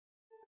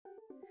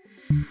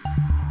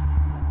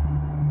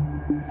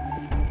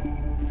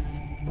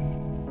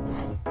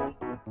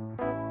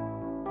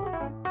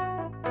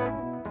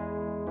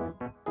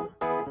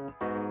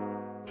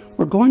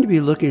We're going to be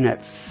looking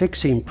at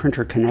fixing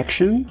printer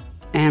connection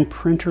and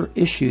printer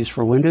issues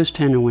for Windows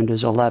 10 and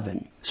Windows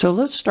 11. So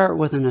let's start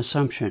with an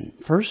assumption.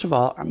 First of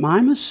all,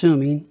 I'm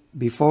assuming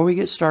before we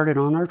get started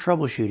on our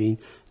troubleshooting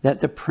that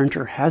the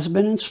printer has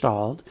been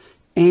installed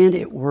and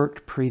it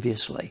worked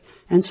previously.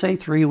 And say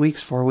 3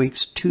 weeks, 4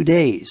 weeks, 2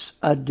 days,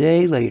 a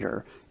day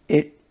later,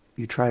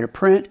 you try to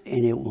print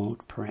and it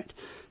won't print.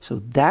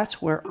 So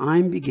that's where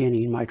I'm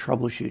beginning my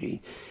troubleshooting.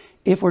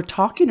 If we're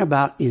talking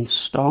about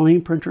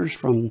installing printers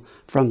from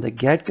the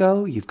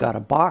get-go, you've got a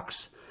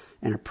box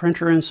and a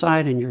printer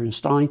inside and you're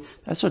installing,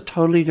 that's a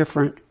totally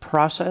different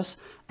process,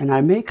 and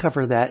I may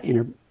cover that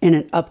in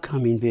an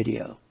upcoming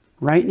video.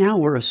 Right now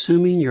we're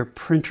assuming your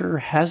printer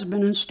has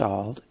been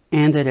installed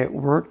and that it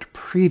worked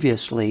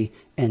previously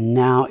and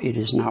now it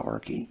is not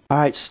working. All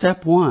right,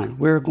 step one,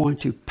 we're going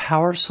to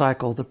power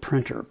cycle the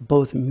printer.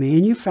 Both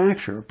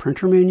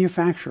printer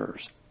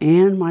manufacturers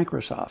and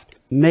Microsoft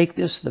make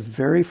this the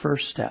very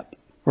first step.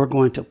 We're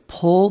going to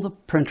pull the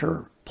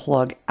printer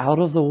plug out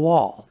of the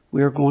wall.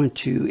 We're going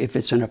to, if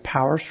it's in a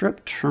power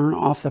strip, turn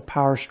off the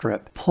power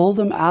strip. Pull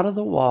them out of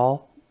the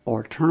wall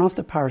or turn off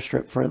the power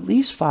strip for at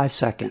least 5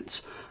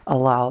 seconds.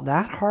 Allow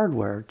that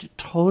hardware to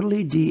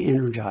totally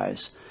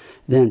de-energize.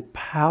 Then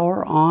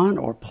power on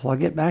or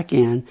plug it back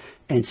in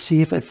and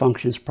see if it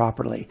functions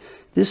properly.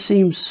 This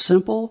seems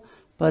simple,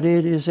 but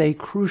it is a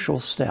crucial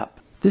step.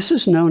 This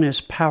is known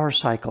as power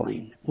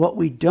cycling. What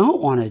we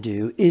don't want to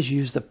do is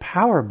use the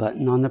power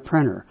button on the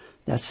printer.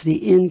 That's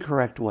the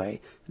incorrect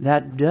way.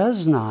 That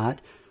does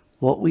not,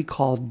 what we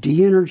call,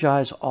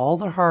 de-energize all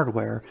the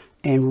hardware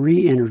and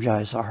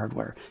re-energize the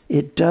hardware.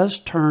 It does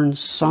turn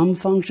some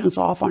functions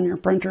off on your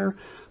printer,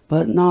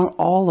 but not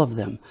all of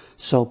them.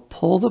 So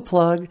pull the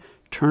plug,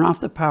 turn off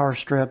the power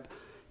strip.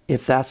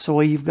 If that's the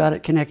way you've got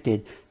it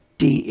connected,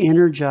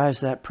 de-energize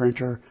that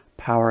printer,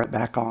 power it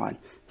back on.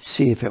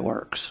 See if it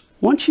works.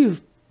 Once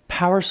you've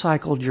power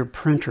cycled your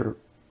printer,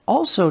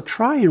 also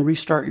try and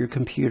restart your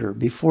computer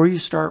before you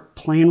start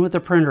playing with the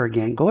printer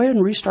again. Go ahead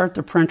and restart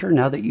the printer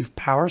now that you've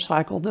power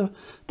cycled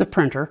the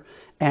printer,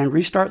 and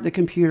restart the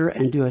computer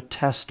and do a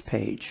test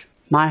page.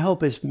 My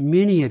hope is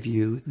many of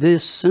you,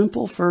 this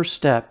simple first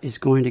step is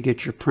going to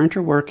get your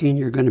printer working.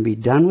 You're going to be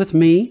done with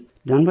me,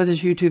 done with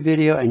this YouTube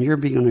video, and you're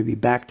going to be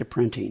back to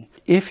printing.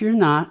 If you're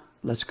not,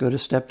 let's go to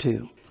step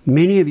 2.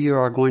 Many of you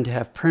are going to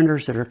have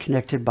printers that are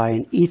connected by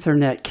an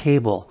Ethernet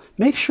cable.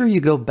 Make sure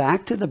you go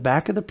back to the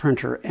back of the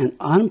printer and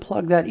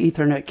unplug that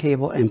Ethernet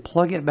cable and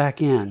plug it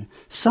back in.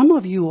 Some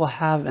of you will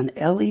have an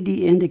LED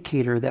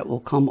indicator that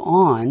will come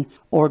on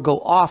or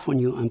go off when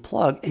you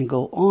unplug and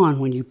go on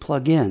when you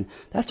plug in.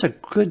 That's a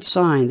good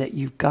sign that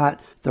you've got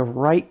the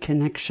right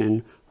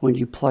connection when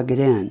you plug it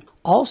in.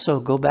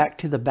 Also, go back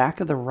to the back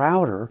of the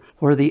router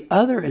where the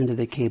other end of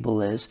the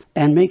cable is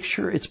and make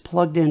sure it's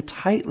plugged in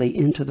tightly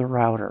into the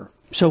router.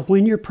 So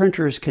when your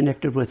printer is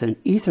connected with an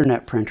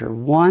Ethernet printer,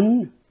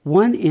 one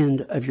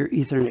end of your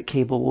Ethernet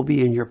cable will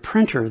be in your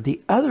printer,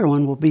 the other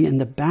one will be in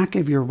the back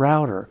of your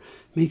router.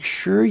 Make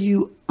sure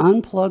you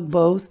unplug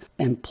both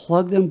and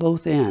plug them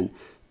both in.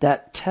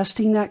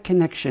 Testing that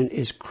connection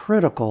is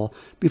critical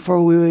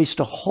before we waste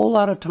a whole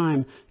lot of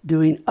time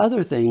doing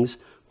other things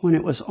when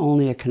it was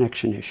only a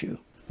connection issue.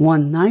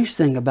 One nice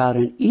thing about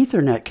an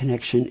Ethernet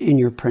connection in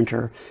your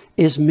printer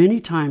is many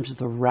times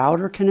the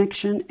router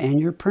connection and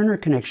your printer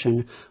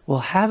connection will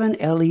have an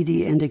LED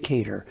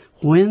indicator.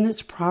 When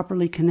it's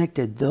properly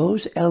connected,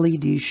 those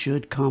LEDs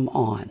should come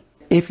on.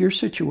 If your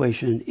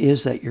situation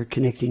is that you're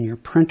connecting your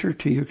printer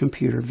to your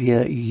computer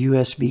via a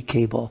USB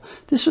cable,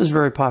 this is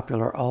very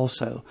popular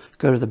also.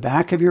 Go to the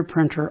back of your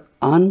printer,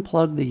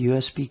 unplug the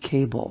USB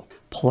cable,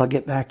 plug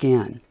it back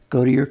in.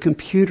 Go to your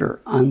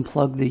computer,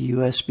 unplug the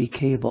USB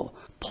cable,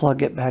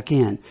 plug it back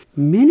in.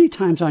 Many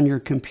times on your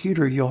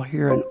computer, you'll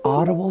hear an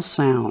audible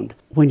sound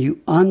when you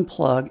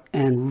unplug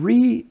and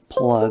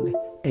re-plug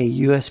a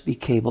USB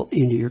cable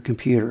into your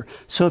computer.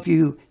 So if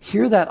you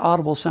hear that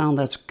audible sound,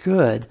 that's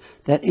good.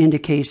 That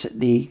indicates that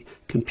the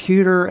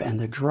computer and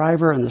the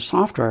driver and the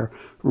software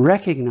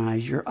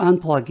recognize you're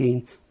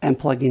unplugging and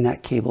plugging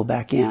that cable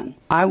back in.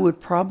 I would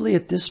probably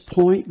at this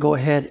point go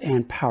ahead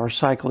and power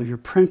cycle your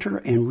printer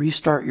and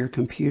restart your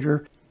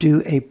computer.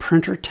 Do a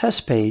printer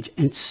test page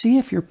and see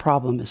if your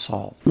problem is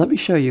solved. Let me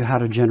show you how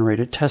to generate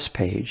a test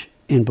page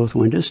in both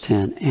Windows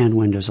 10 and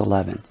Windows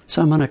 11.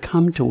 So I'm going to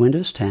come to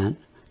Windows 10,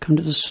 come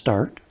to the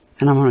Start,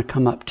 and I'm going to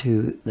come up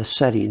to the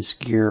Settings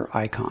gear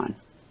icon.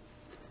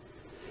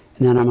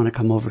 And then I'm going to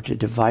come over to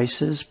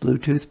Devices,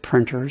 Bluetooth,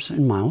 Printers,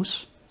 and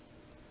Mouse.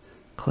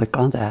 Click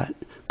on that.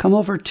 Come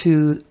over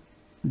to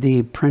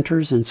the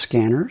Printers and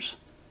Scanners.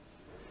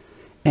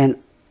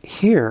 And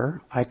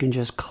here I can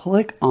just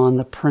click on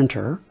the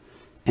printer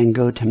and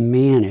go to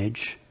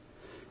Manage,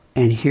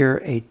 and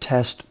here a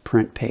test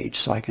print page.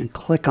 So I can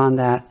click on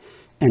that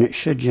and it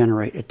should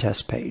generate a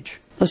test page.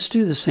 Let's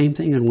do the same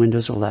thing in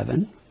Windows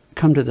 11.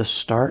 Come to the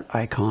Start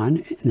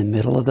icon in the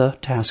middle of the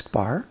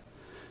taskbar.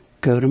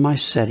 go to my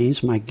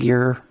settings, my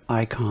gear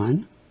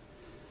icon,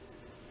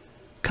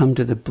 come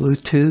to the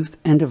Bluetooth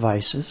and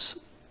devices,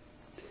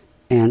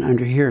 and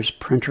under here is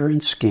printer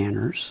and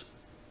scanners.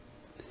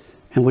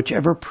 And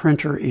whichever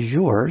printer is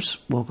yours,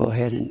 we'll go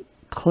ahead and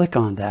click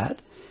on that.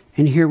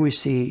 And here we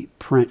see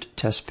print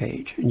test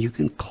page, and you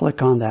can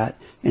click on that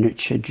and it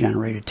should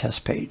generate a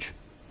test page.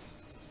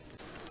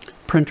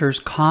 Printers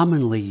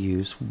commonly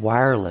use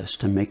wireless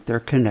to make their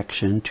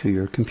connection to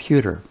your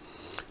computer.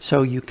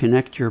 So you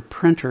connect your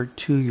printer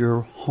to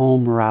your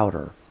home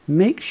router.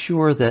 Make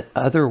sure that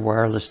other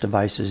wireless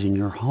devices in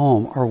your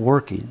home are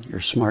working. Your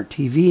smart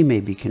TV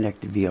may be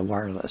connected via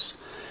wireless.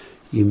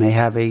 You may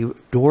have a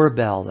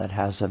doorbell that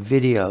has a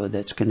video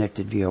that's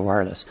connected via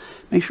wireless.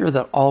 Make sure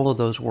that all of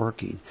those are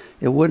working.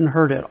 It wouldn't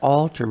hurt at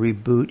all to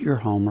reboot your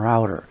home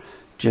router.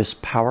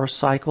 Just power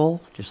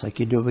cycle, just like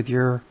you do with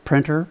your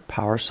printer,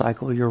 power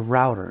cycle your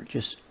router.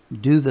 Just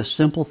do the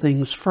simple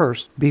things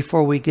first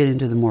before we get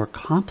into the more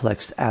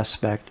complex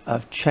aspect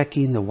of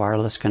checking the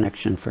wireless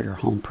connection for your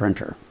home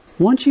printer.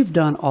 Once you've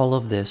done all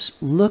of this,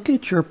 look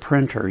at your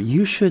printer.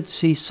 You should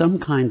see some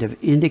kind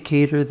of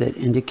indicator that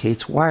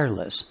indicates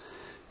wireless.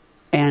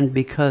 And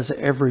because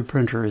every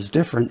printer is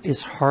different,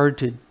 it's hard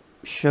to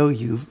show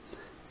you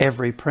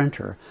every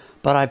printer.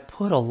 But I've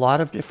put a lot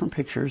of different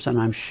pictures, and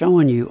I'm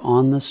showing you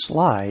on the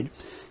slide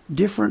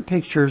different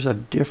pictures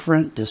of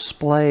different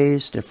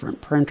displays,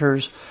 different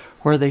printers,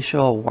 where they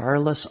show a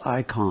wireless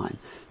icon.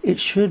 It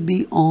should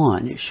be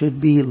on, it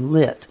should be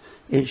lit,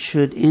 it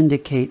should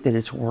indicate that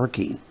it's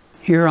working.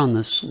 Here on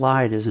the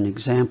slide is an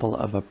example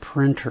of a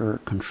printer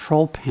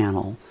control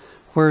panel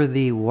where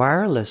the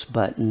wireless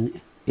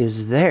button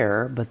is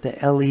there, but the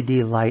LED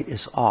light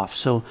is off.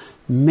 So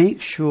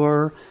make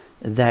sure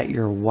that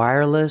your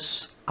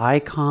wireless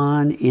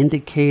icon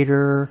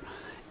indicator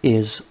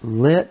is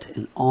lit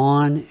and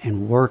on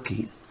and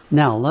working.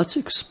 Now let's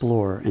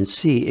explore and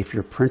see if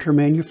your printer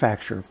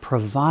manufacturer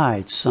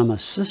provides some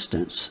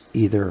assistance,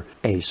 either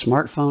a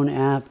smartphone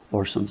app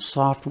or some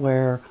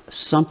software,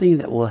 something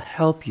that will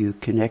help you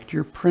connect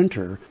your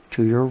printer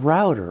to your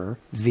router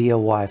via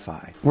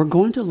Wi-Fi. We're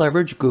going to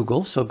leverage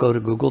Google, so go to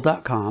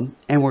google.com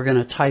and we're going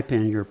to type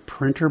in your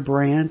printer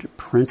brand,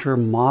 printer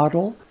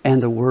model,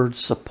 and the word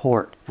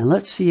support. And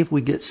let's see if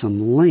we get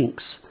some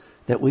links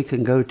that we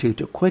can go to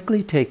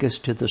quickly take us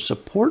to the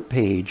support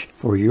page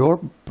for your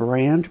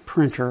brand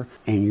printer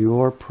and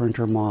your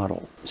printer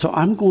model. So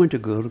I'm going to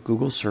go to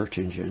Google search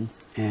engine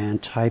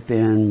and type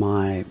in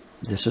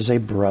this is a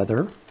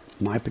Brother.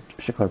 My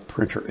particular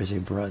printer is a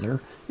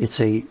Brother. It's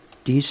a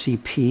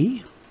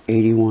DCP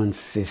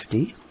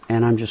 8150,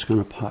 and I'm just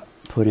going to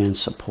put in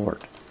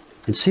support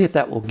and see if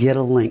that will get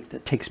a link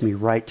that takes me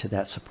right to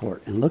that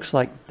support. And looks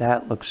like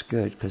that looks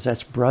good because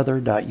that's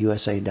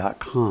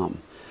brother.usa.com.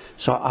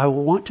 So I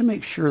want to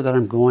make sure that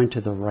I'm going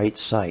to the right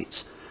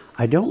sites.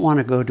 I don't want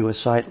to go to a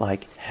site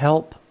like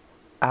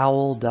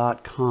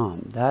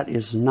helpowl.com. That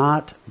is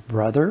not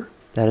Brother.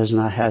 That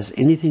has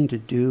anything to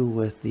do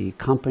with the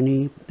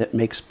company that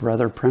makes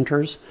Brother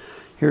printers.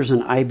 Here's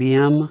an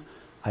IBM.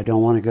 I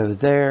don't want to go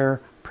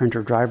there.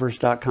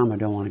 Printerdrivers.com. I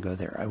don't want to go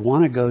there. I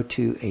want to go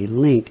to a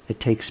link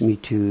that takes me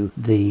to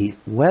the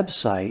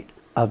website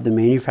of the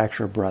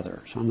manufacturer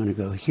Brother. So I'm going to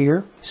go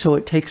here. So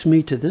it takes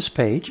me to this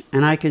page,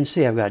 and I can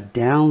see I've got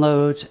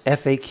downloads,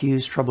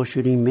 FAQs,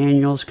 troubleshooting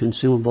manuals,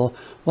 consumable.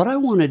 What I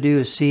want to do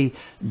is see,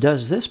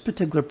 does this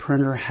particular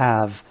printer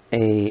have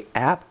a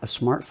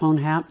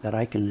smartphone app that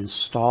I can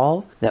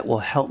install that will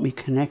help me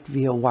connect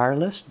via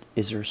wireless?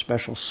 Is there a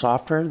special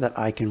software that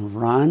I can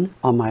run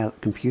on my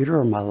computer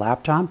or my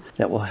laptop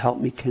that will help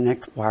me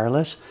connect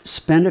wireless?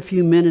 Spend a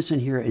few minutes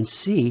in here and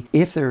see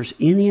if there's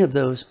any of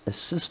those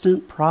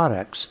assistant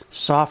products,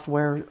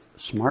 software,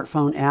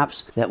 smartphone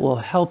apps that will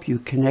help you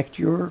connect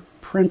your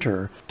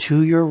printer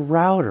to your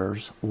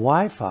router's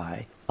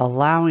Wi-Fi,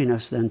 allowing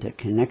us then to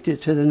connect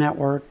it to the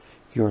network.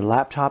 Your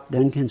laptop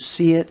then can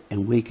see it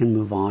and we can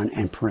move on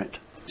and print.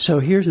 So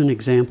here's an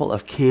example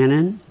of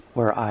Canon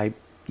where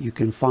you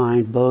can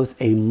find both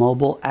a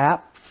mobile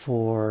app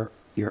for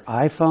your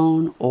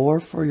iPhone or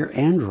for your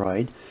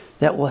Android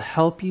that will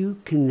help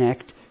you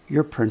connect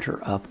your printer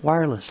up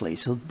wirelessly.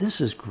 So this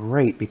is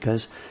great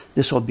because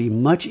this will be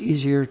much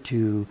easier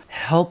to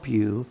help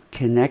you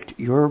connect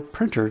your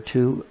printer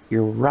to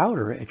your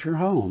router at your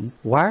home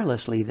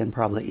wirelessly than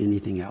probably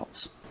anything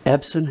else.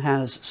 Epson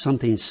has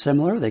something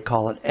similar. They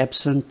call it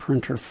Epson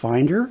Printer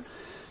Finder.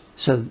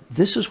 So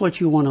this is what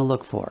you want to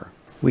look for.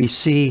 We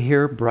see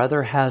here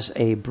Brother has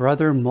a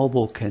Brother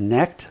Mobile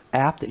Connect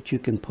app that you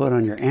can put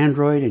on your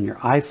Android and your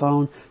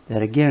iPhone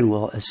that again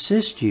will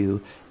assist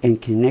you in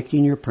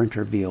connecting your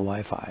printer via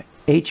Wi-Fi.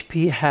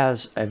 HP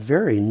has a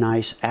very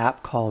nice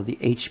app called the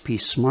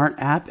HP Smart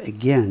App.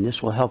 Again,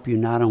 this will help you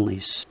not only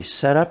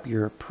set up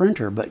your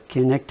printer but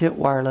connect it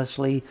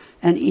wirelessly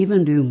and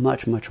even do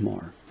much, much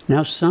more.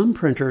 Now, some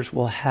printers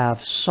will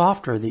have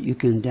software that you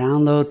can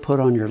download, put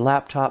on your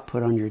laptop,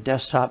 put on your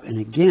desktop, and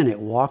again, it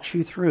walks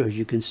you through, as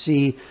you can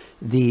see,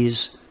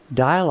 these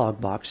dialog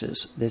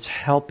boxes that's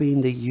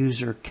helping the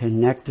user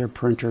connect their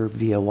printer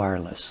via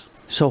wireless.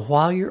 So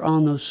while you're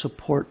on those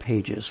support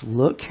pages,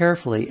 look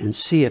carefully and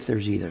see if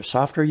there's either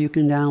software you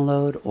can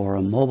download or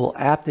a mobile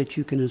app that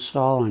you can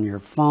install on your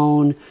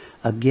phone.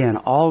 Again,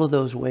 all of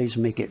those ways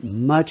make it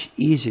much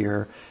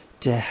easier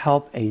to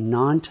help a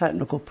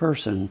non-technical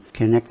person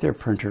connect their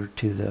printer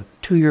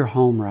to your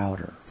home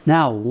router.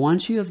 Now,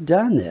 once you have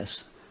done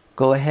this,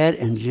 go ahead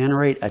and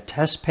generate a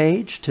test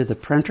page to the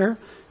printer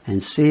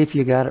and see if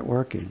you got it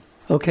working.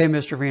 Okay,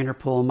 Mr.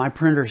 Vanderpool, my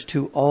printer is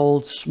too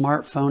old.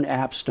 Smartphone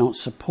apps don't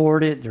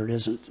support it. There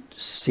doesn't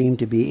seem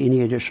to be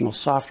any additional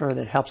software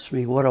that helps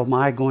me. What am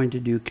I going to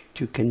do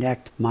to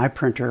connect my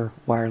printer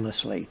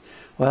wirelessly?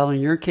 Well,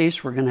 in your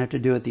case, we're going to have to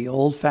do it the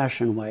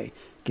old-fashioned way.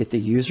 Get the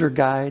user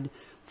guide,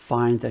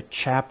 find the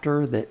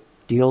chapter that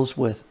deals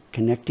with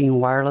connecting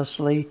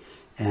wirelessly,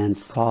 and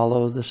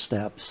follow the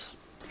steps.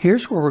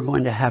 Here's where we're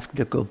going to have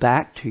to go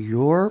back to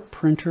your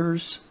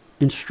printer's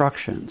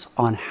instructions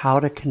on how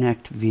to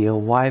connect via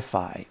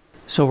Wi-Fi.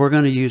 So we're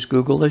going to use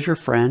Google as your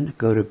friend.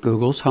 Go to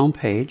Google's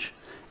homepage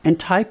and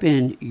type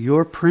in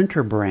your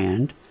printer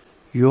brand,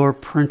 your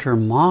printer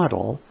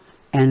model,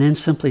 and then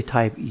simply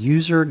type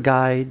user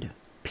guide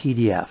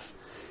PDF.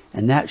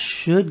 And that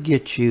should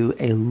get you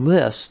a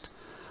list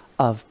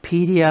of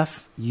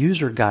PDF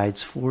user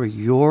guides for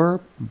your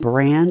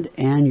brand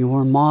and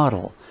your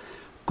model.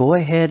 Go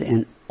ahead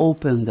and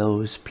open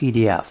those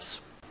PDFs.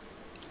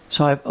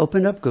 So I've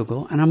opened up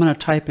Google and I'm going to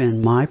type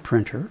in my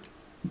printer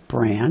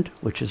brand,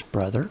 which is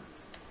Brother,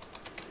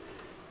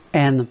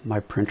 and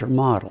my printer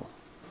model.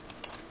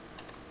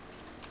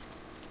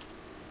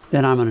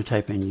 Then I'm going to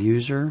type in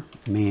user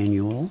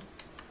manual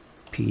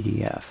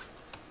PDF.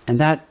 And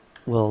that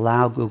will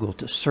allow Google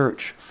to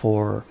search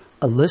for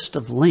a list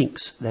of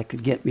links that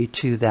could get me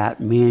to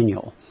that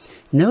manual.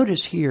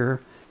 Notice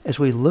here, as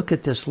we look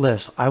at this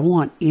list, I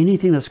want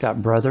anything that's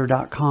got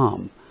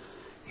brother.com.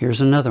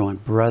 Here's another one,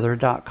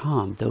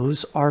 brother.com.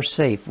 Those are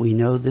safe. We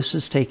know this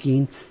is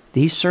taking,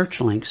 these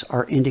search links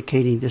are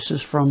indicating this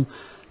is from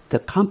the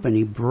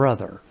company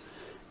Brother.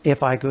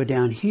 If I go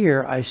down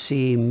here, I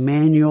see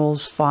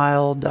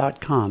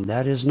manualsfile.com.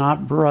 That is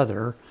not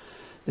Brother,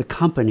 the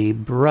company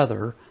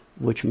Brother,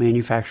 which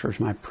manufactures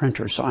my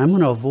printer. So I'm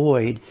going to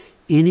avoid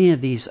any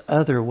of these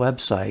other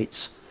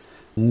websites.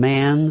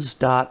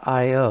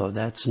 Mans.io,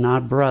 that's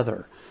not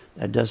Brother.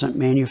 That doesn't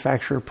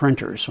manufacture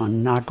printers, so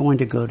I'm not going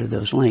to go to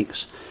those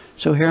links.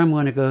 So here I'm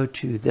going to go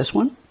to this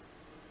one,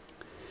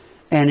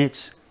 and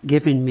it's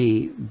giving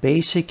me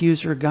basic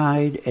user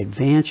guide,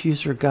 advanced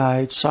user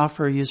guide,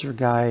 software user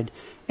guide,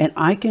 and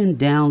I can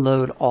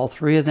download all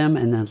three of them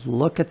and then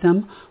look at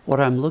them.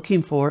 What I'm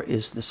looking for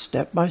is the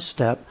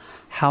step-by-step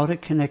how to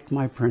connect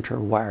my printer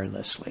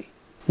wirelessly.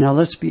 Now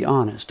let's be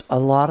honest, a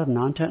lot of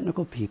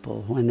non-technical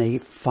people, when they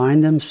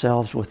find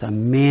themselves with a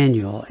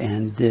manual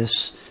and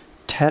this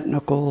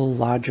technical,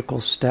 logical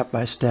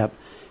step-by-step,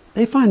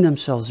 they find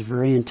themselves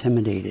very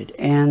intimidated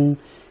and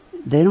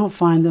they don't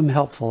find them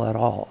helpful at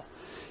all.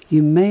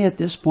 You may at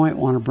this point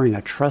want to bring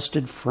a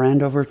trusted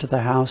friend over to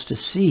the house to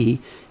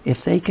see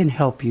if they can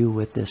help you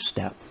with this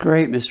step.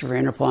 Great, Mr.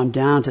 Vanderpool, I'm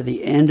down to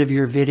the end of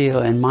your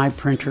video and my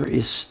printer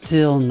is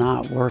still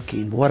not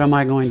working. What am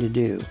I going to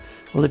do?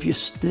 Well, if you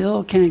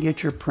still can't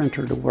get your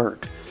printer to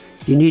work,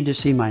 you need to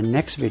see my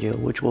next video,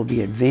 which will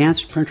be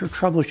advanced printer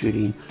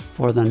troubleshooting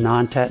for the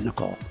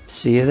non-technical.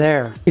 See you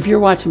there. If you're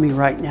watching me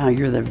right now,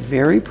 you're the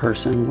very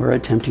person we're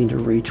attempting to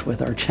reach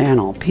with our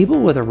channel.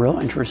 People with a real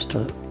interest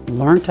to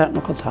learn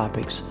technical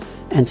topics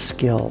and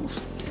skills.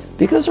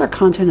 Because our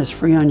content is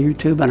free on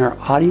YouTube and our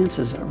audience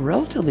is a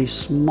relatively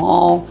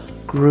small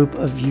group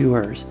of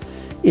viewers,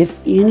 if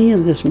any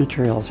of this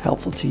material is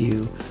helpful to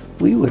you,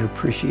 we would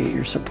appreciate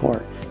your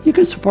support. You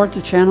can support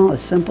the channel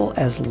as simple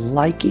as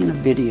liking a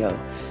video.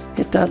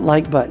 Hit that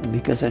like button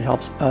because it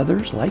helps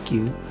others like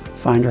you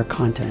find our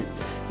content.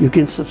 You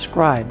can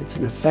subscribe. It's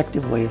an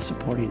effective way of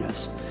supporting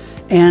us.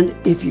 And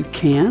if you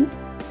can,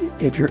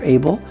 if you're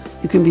able,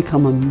 you can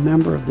become a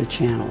member of the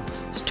channel.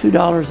 It's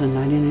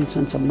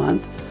 $2.99 a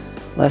month,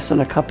 less than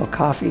a cup of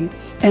coffee.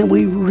 And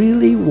we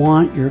really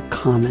want your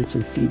comments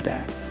and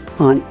feedback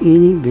on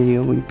any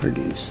video we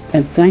produce.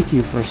 And thank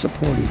you for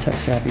supporting Tech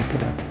Savvy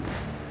Production.